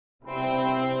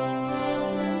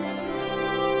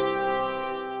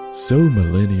So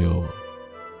millennial.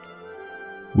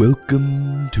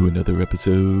 Welcome to another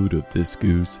episode of This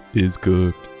Goose is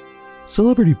Cooked,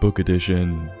 Celebrity Book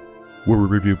Edition, where we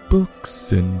review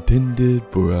books intended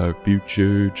for our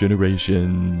future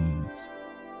generations.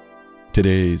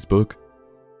 Today's book,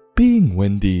 Being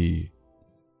Wendy,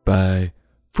 by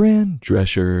Fran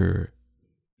Drescher,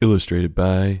 illustrated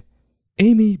by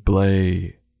Amy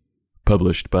Blay,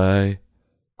 published by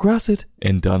Grosset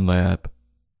and Dunlap.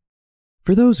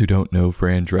 For those who don't know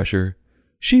Fran Drescher,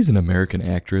 she's an American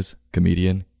actress,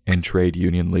 comedian, and trade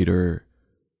union leader.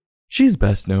 She's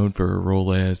best known for her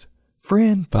role as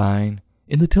Fran Fine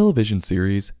in the television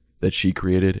series that she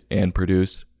created and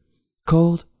produced,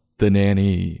 called The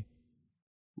Nanny.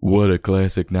 What a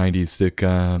classic 90s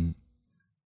sitcom.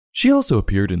 She also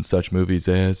appeared in such movies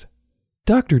as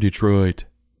Dr. Detroit,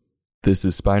 This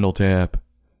is Spinal Tap,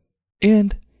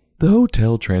 and the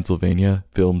Hotel Transylvania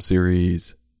film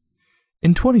series.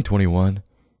 In 2021,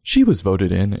 she was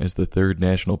voted in as the third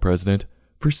national president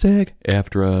for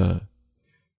SAG-AFTRA.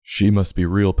 She must be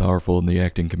real powerful in the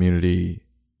acting community.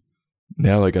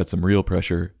 Now I got some real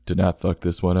pressure to not fuck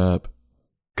this one up,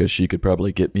 cause she could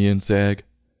probably get me in SAG,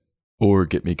 or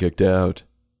get me kicked out.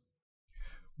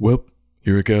 Well,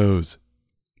 here it goes.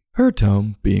 Her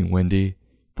tome, Being Wendy,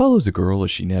 follows a girl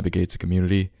as she navigates a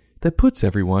community that puts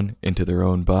everyone into their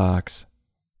own box,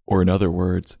 or in other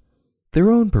words, their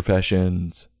own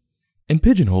professions, and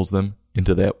pigeonholes them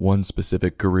into that one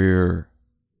specific career.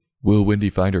 Will Wendy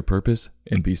find her purpose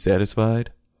and be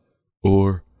satisfied?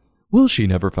 Or will she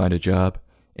never find a job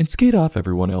and skate off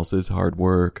everyone else's hard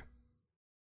work?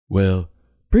 Well,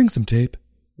 bring some tape.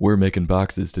 We're making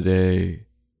boxes today.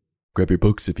 Grab your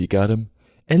books if you got 'em,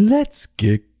 and let's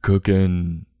get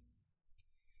cooking.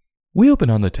 We open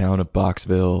on the town of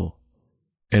Boxville,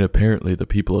 and apparently the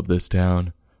people of this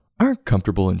town aren't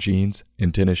comfortable in jeans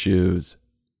and tennis shoes.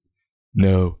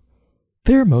 No,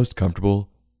 they're most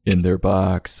comfortable in their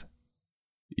box.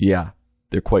 Yeah,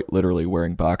 they're quite literally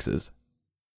wearing boxes.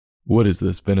 What is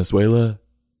this, Venezuela?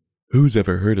 Who's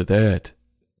ever heard of that?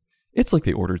 It's like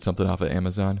they ordered something off of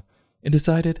Amazon and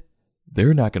decided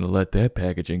they're not going to let that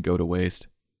packaging go to waste.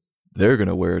 They're going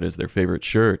to wear it as their favorite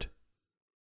shirt.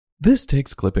 This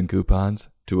takes clipping coupons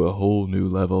to a whole new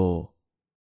level.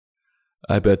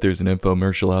 I bet there's an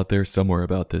infomercial out there somewhere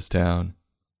about this town.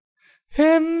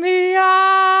 In the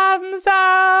arms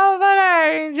of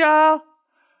an angel,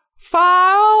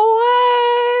 far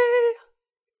away.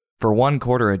 For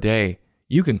 $1 a day,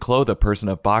 you can clothe a person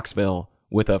of Boxville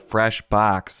with a fresh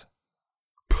box.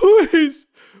 Please,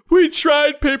 we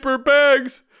tried paper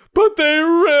bags, but they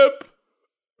rip.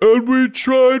 And we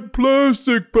tried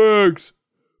plastic bags,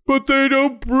 but they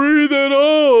don't breathe at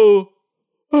all.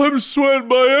 I'm sweating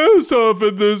my ass off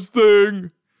in this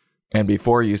thing. And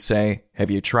before you say,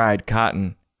 have you tried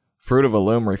cotton? Fruit of the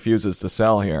Loom refuses to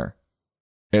sell here.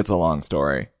 It's a long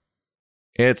story.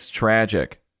 It's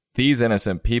tragic. These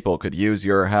innocent people could use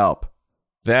your help.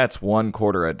 That's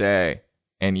 $1 a day,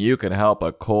 and you could help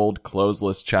a cold,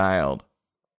 clothesless child.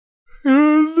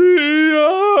 In the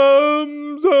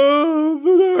arms of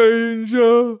an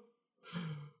angel,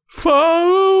 far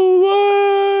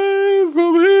away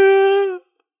from here.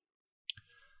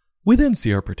 We then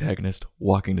see our protagonist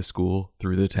walking to school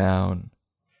through the town,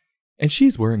 and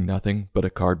she's wearing nothing but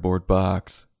a cardboard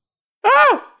box.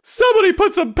 Ah! Somebody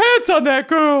put some pants on that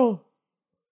girl!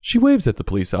 She waves at the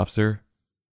police officer.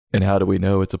 And how do we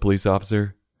know it's a police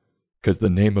officer? Because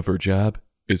the name of her job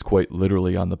is quite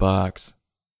literally on the box.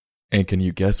 And can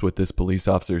you guess what this police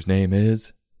officer's name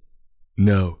is?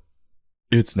 No,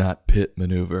 it's not Pit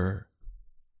Maneuver.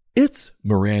 It's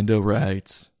Miranda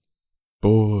Rights.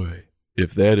 Boy,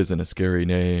 if that isn't a scary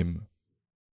name.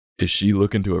 Is she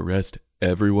looking to arrest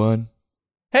everyone?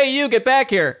 Hey, you, get back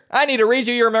here. I need to read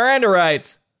you your Miranda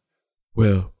rights.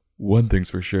 Well, one thing's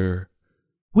for sure.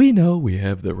 We know we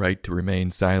have the right to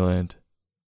remain silent.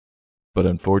 But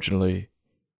unfortunately,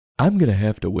 I'm going to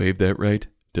have to waive that right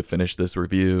to finish this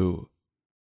review.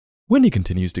 Wendy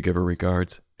continues to give her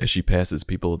regards as she passes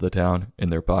people of the town in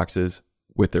their boxes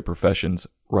with their professions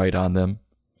right on them.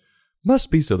 Must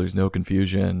be so there's no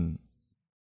confusion.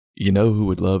 You know who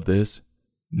would love this?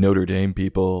 Notre Dame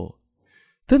people.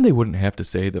 Then they wouldn't have to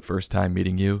say the first time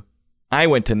meeting you, I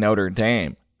went to Notre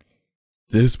Dame.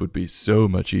 This would be so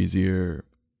much easier.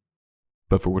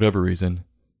 But for whatever reason,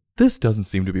 this doesn't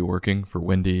seem to be working for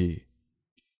Wendy.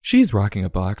 She's rocking a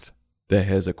box that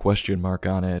has a question mark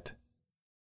on it.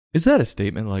 Is that a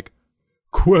statement like,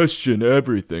 question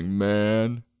everything,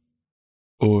 man?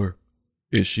 Or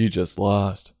is she just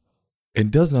lost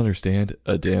and doesn't understand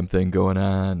a damn thing going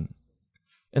on?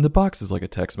 And the box is like a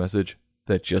text message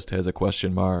that just has a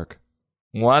question mark.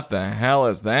 What the hell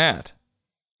is that?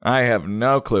 I have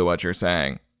no clue what you're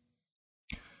saying.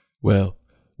 Well,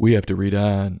 we have to read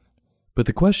on, but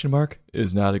the question mark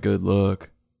is not a good look.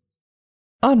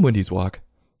 On Wendy's walk,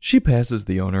 she passes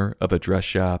the owner of a dress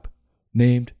shop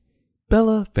named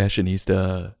Bella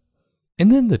Fashionista,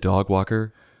 and then the dog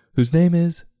walker, whose name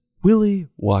is Willie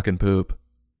Walk and Poop.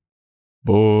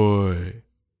 Boy,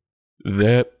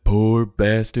 that poor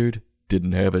bastard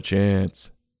didn't have a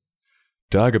chance.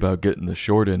 Talk about getting the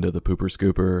short end of the pooper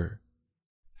scooper.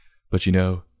 But you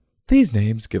know, these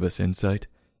names give us insight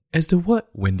as to what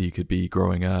Wendy could be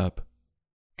growing up,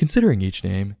 considering each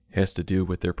name has to do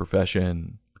with their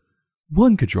profession.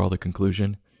 One could draw the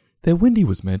conclusion that Wendy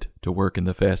was meant to work in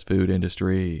the fast food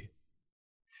industry.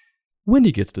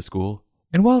 Wendy gets to school,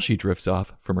 and while she drifts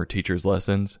off from her teacher's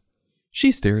lessons,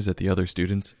 she stares at the other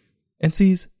students and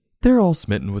sees they're all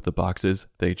smitten with the boxes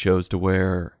they chose to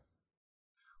wear.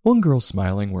 One girl's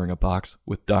smiling wearing a box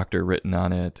with doctor written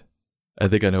on it. I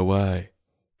think I know why.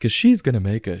 'Cause she's gonna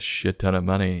make a shit ton of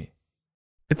money.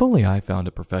 If only I found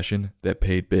a profession that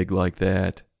paid big like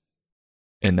that.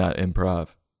 And not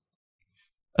improv.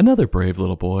 Another brave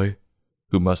little boy,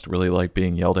 who must really like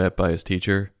being yelled at by his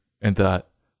teacher, and thought,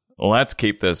 let's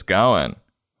keep this going,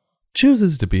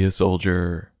 chooses to be a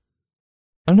soldier.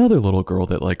 Another little girl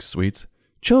that likes sweets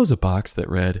chose a box that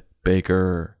read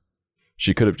Baker.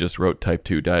 She could have just wrote type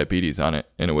 2 diabetes on it,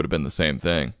 and it would have been the same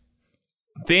thing.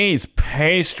 These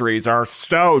pastries are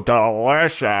so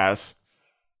delicious.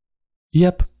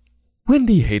 Yep,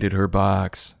 Wendy hated her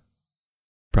box.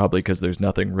 Probably because there's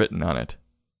nothing written on it.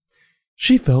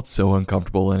 She felt so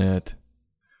uncomfortable in it.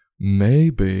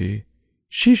 Maybe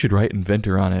she should write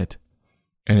inventor on it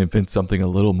and invent something a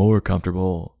little more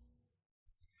comfortable.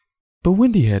 But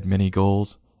Wendy had many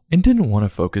goals and didn't want to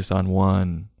focus on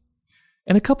one.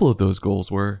 And a couple of those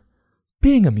goals were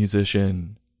being a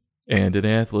musician and an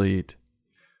athlete.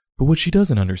 But what she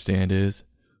doesn't understand is,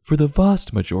 for the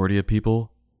vast majority of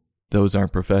people, those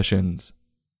aren't professions.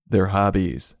 They're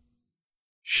hobbies.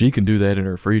 She can do that in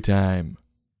her free time.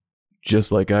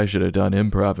 Just like I should have done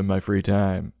improv in my free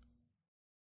time.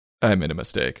 I made a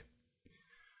mistake.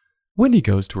 Wendy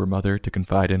goes to her mother to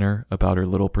confide in her about her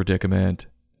little predicament.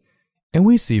 And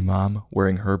we see Mom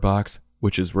wearing her box,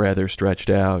 which is rather stretched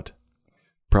out.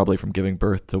 Probably from giving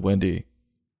birth to Wendy.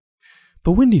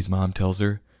 But Wendy's mom tells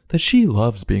her that she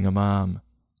loves being a mom,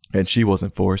 and she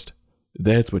wasn't forced.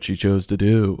 That's what she chose to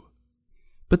do.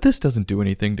 But this doesn't do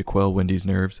anything to quell Wendy's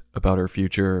nerves about her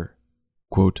future.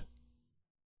 Quote,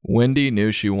 Wendy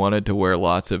knew she wanted to wear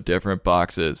lots of different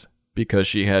boxes because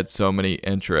she had so many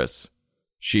interests.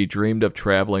 She dreamed of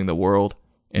traveling the world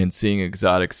and seeing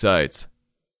exotic sights.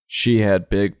 She had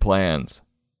big plans.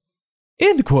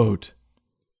 End quote.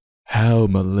 How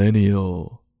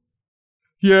millennial.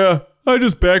 Yeah, I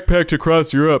just backpacked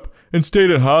across Europe and stayed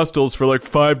in hostels for like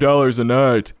 $5 a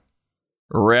night.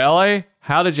 Really?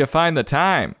 How did you find the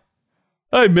time?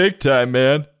 I make time,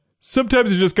 man.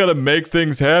 Sometimes you just gotta make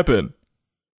things happen.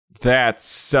 That's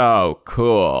so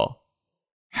cool.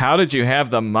 How did you have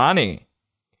the money?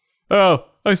 Oh,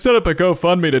 I set up a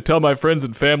GoFundMe to tell my friends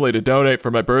and family to donate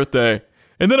for my birthday,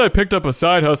 and then I picked up a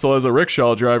side hustle as a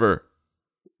rickshaw driver.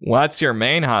 What's your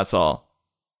main hustle?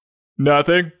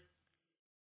 Nothing.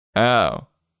 Oh.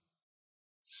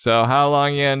 So how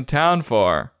long you in town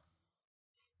for?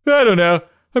 I don't know.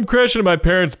 I'm crashing in my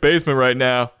parents' basement right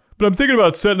now, but I'm thinking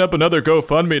about setting up another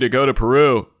GoFundMe to go to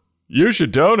Peru. You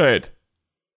should donate.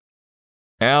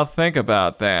 I'll think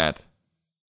about that.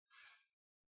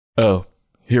 Oh,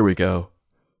 here we go.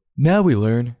 Now we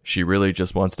learn she really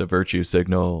just wants to virtue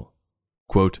signal.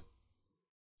 Quote,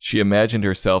 she imagined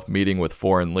herself meeting with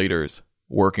foreign leaders,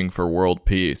 working for world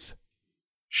peace.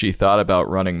 She thought about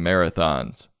running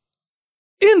marathons.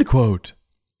 End quote.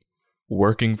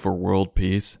 Working for world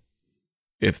peace?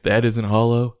 If that isn't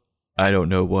hollow, I don't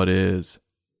know what is.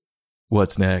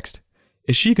 What's next?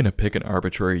 Is she going to pick an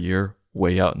arbitrary year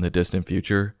way out in the distant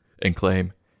future and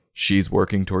claim she's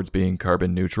working towards being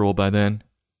carbon neutral by then?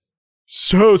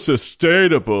 So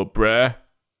sustainable, bruh.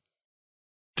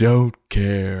 Don't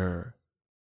care.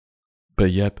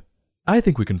 But yep, I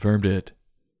think we confirmed it.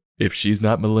 If she's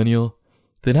not millennial,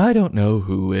 then I don't know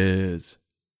who is.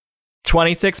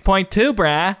 26.2,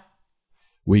 brah.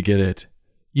 We get it.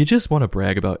 You just want to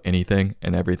brag about anything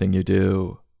and everything you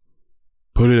do.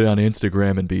 Put it on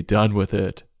Instagram and be done with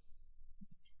it.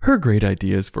 Her great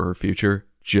ideas for her future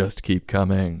just keep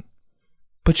coming.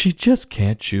 But she just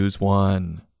can't choose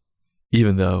one.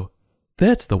 Even though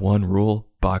that's the one rule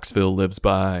Boxville lives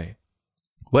by.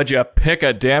 Would you pick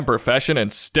a damn profession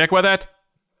and stick with it?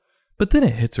 But then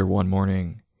it hits her one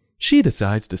morning. She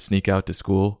decides to sneak out to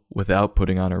school without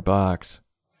putting on her box.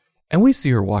 And we see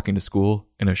her walking to school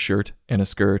in a shirt and a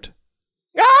skirt.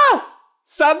 Ah!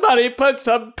 Somebody put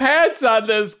some pants on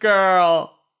this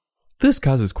girl! This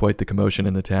causes quite the commotion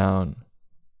in the town.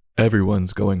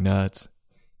 Everyone's going nuts.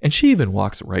 And she even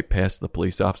walks right past the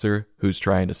police officer who's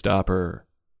trying to stop her.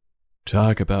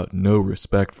 Talk about no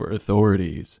respect for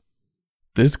authorities.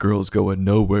 This girl's going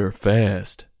nowhere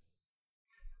fast.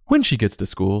 When she gets to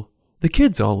school, the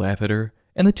kids all laugh at her,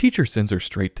 and the teacher sends her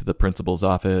straight to the principal's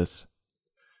office.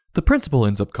 The principal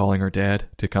ends up calling her dad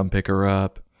to come pick her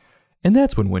up, and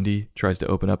that's when Wendy tries to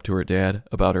open up to her dad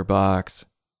about her box.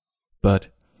 But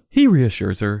he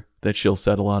reassures her that she'll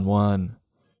settle on one,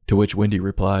 to which Wendy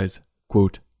replies,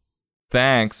 quote,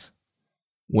 "Thanks,"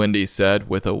 Wendy said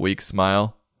with a weak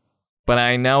smile, "but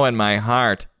I know in my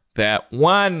heart that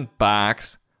one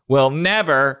box will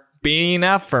never be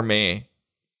enough for me."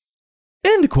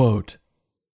 End quote.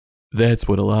 That's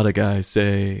what a lot of guys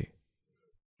say.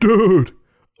 Dude,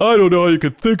 I don't know how you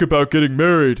could think about getting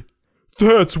married.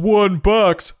 That's one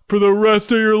box for the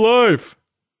rest of your life.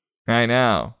 I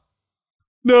know.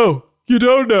 No, you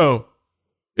don't know.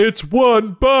 It's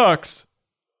one box.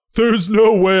 There's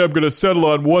no way I'm going to settle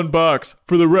on one box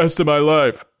for the rest of my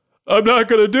life. I'm not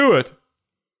going to do it.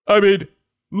 I mean,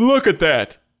 look at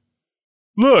that.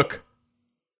 Look.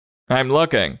 I'm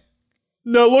looking.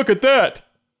 Now look at that.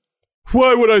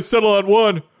 Why would I settle on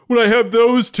one when I have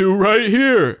those two right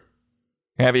here?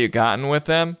 Have you gotten with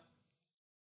them?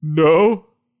 No.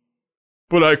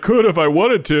 But I could if I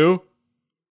wanted to.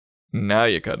 No,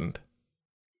 you couldn't.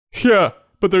 Yeah,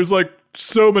 but there's like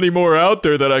so many more out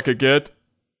there that I could get.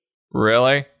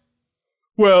 Really?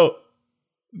 Well,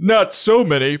 not so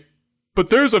many, but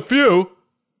there's a few.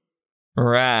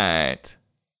 Right.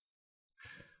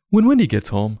 When Wendy gets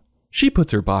home, she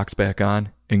puts her box back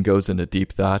on and goes into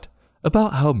deep thought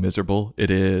about how miserable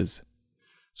it is.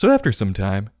 So after some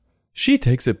time, she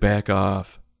takes it back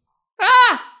off.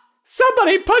 Ah!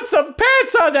 Somebody put some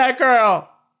pants on that girl!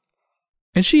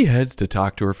 And she heads to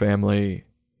talk to her family.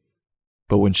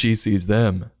 But when she sees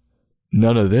them,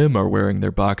 none of them are wearing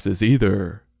their boxes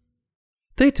either.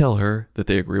 They tell her that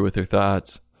they agree with her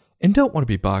thoughts and don't want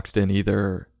to be boxed in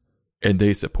either, and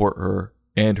they support her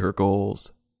and her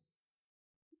goals.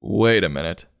 Wait a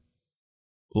minute.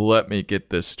 Let me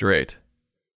get this straight.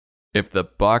 If the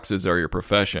boxes are your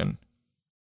profession,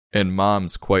 and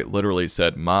Mom's quite literally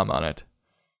said Mom on it,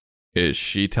 is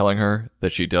she telling her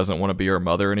that she doesn't want to be her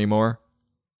mother anymore,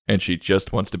 and she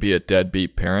just wants to be a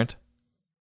deadbeat parent?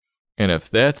 And if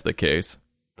that's the case,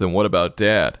 then what about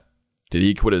Dad? Did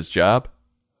he quit his job?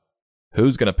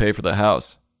 Who's going to pay for the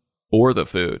house? Or the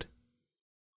food?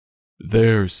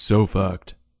 They're so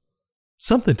fucked.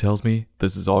 Something tells me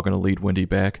this is all going to lead Wendy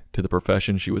back to the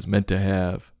profession she was meant to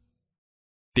have.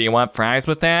 Do you want fries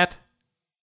with that?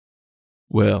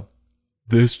 Well,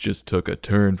 this just took a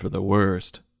turn for the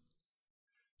worst.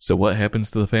 So what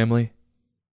happens to the family?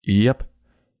 Yep,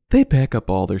 they pack up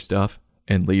all their stuff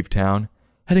and leave town,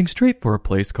 heading straight for a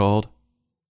place called...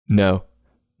 No,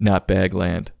 not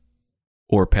Bagland.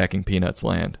 Or Packing Peanuts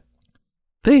Land.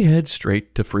 They head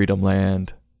straight to Freedom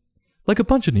Land. Like a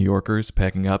bunch of New Yorkers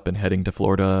packing up and heading to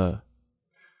Florida.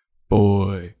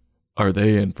 Boy, are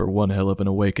they in for one hell of an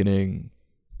awakening.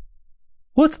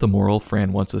 What's the moral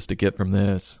Fran wants us to get from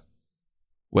this?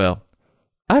 Well,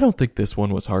 I don't think this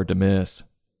one was hard to miss.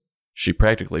 She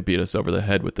practically beat us over the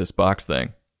head with this box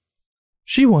thing.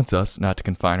 She wants us not to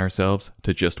confine ourselves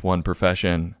to just one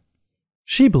profession.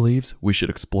 She believes we should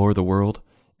explore the world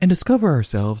and discover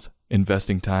ourselves,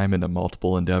 investing time into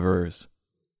multiple endeavors.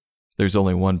 There's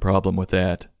only one problem with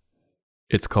that.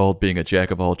 It's called being a jack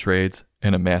of all trades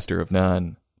and a master of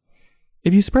none.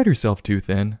 If you spread yourself too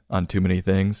thin on too many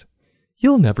things,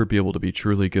 you'll never be able to be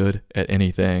truly good at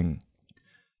anything.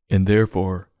 And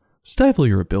therefore, stifle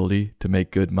your ability to make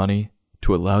good money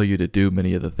to allow you to do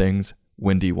many of the things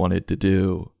Wendy wanted to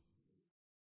do.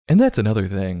 And that's another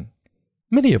thing.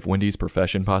 Many of Wendy's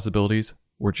profession possibilities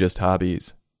were just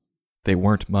hobbies. They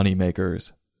weren't money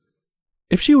makers.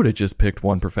 If she would have just picked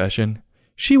one profession,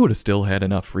 she would have still had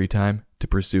enough free time to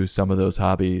pursue some of those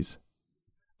hobbies.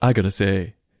 I gotta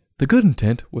say, the good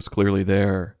intent was clearly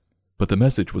there, but the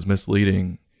message was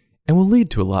misleading and will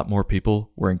lead to a lot more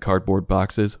people wearing cardboard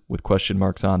boxes with question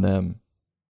marks on them.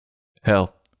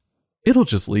 Hell, it'll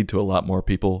just lead to a lot more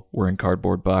people wearing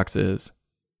cardboard boxes.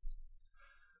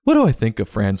 What do I think of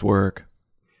Fran's work?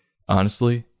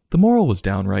 Honestly, the moral was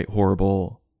downright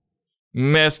horrible.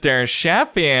 Mr.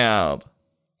 Sheffield!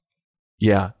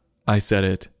 Yeah, I said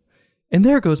it. And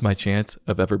there goes my chance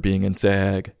of ever being in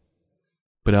SAG.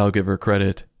 But I'll give her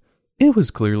credit. It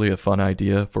was clearly a fun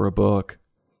idea for a book.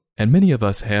 and many of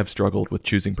us have struggled with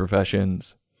choosing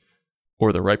professions,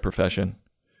 or the right profession.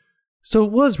 So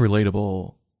it was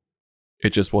relatable.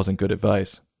 It just wasn't good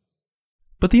advice.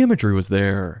 But the imagery was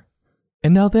there.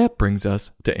 And now that brings us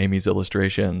to Amy's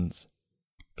illustrations.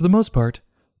 For the most part,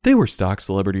 they were stock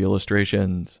celebrity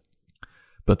illustrations.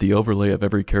 But the overlay of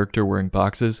every character wearing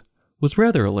boxes was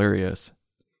rather hilarious.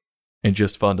 And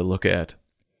just fun to look at.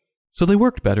 So they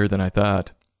worked better than I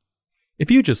thought.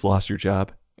 If you just lost your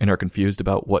job and are confused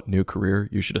about what new career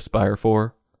you should aspire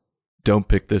for, don't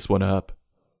pick this one up.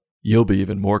 You'll be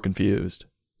even more confused.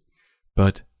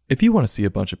 But if you want to see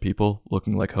a bunch of people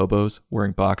looking like hobos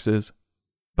wearing boxes,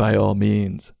 by all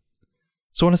means.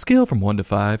 So on a scale from 1 to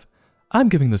 5, I'm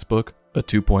giving this book a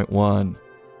 2.1.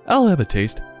 I'll have a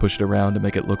taste, push it around to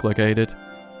make it look like I ate it,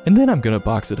 and then I'm gonna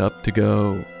box it up to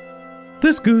go.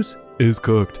 This goose is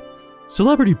cooked.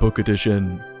 Celebrity Book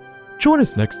Edition. Join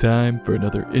us next time for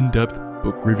another in-depth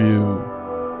book review.